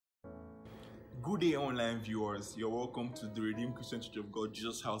Good day, online viewers. You're welcome to the Redeemed Christian Church of God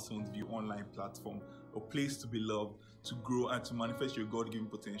Jesus House Huntsville online platform, a place to be loved, to grow, and to manifest your God-given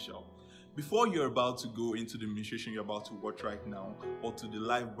potential. Before you're about to go into the ministration you're about to watch right now, or to the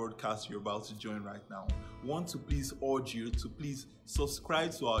live broadcast you're about to join right now, I want to please urge you to please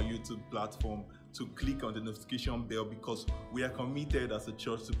subscribe to our YouTube platform, to click on the notification bell, because we are committed as a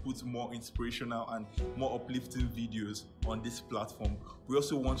church to put more inspirational and more uplifting videos on this platform. We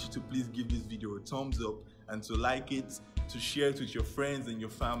also want you to please give this video a thumbs up and to like it, to share it with your friends and your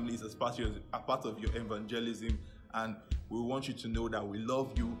families as part of your evangelism. And we want you to know that we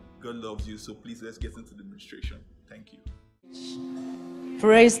love you, God loves you. So please, let's get into the administration. Thank you.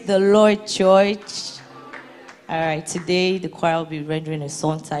 Praise the Lord, church. All right, today the choir will be rendering a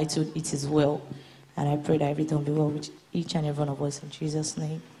song titled "It Is Well," and I pray that everything will be well with each and every one of us in Jesus'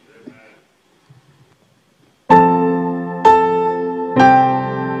 name.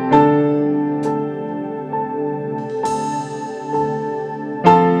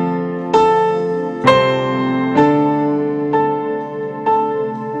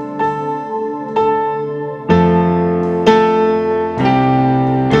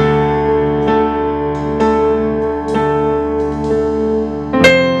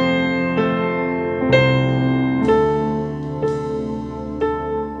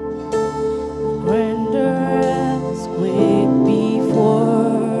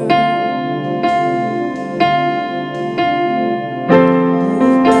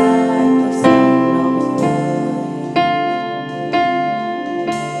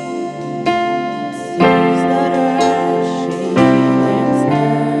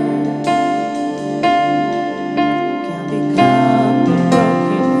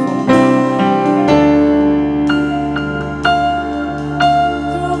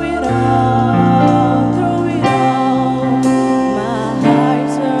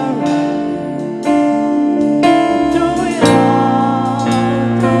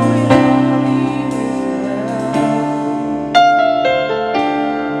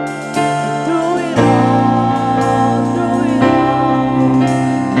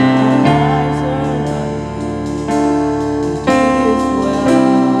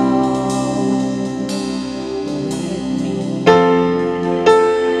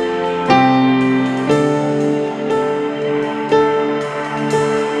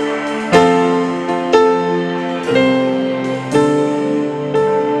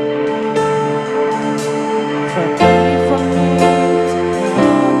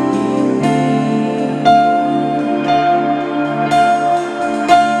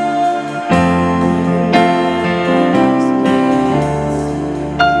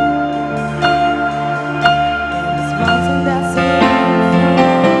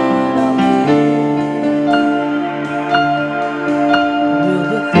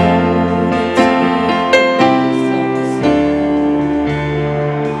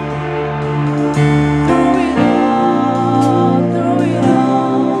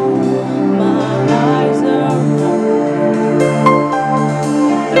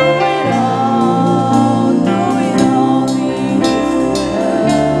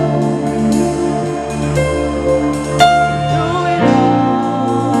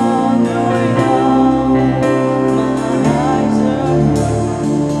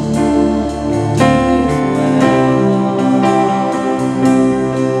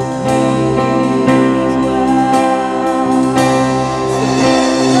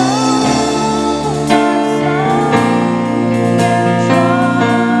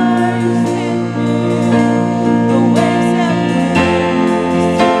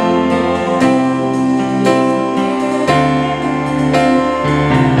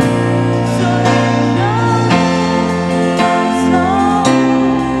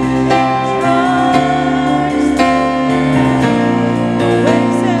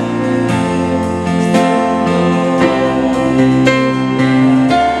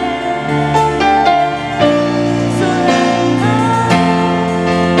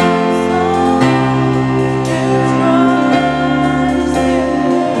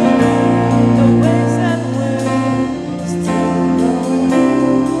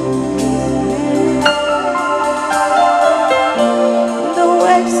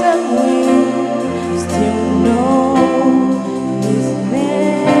 Some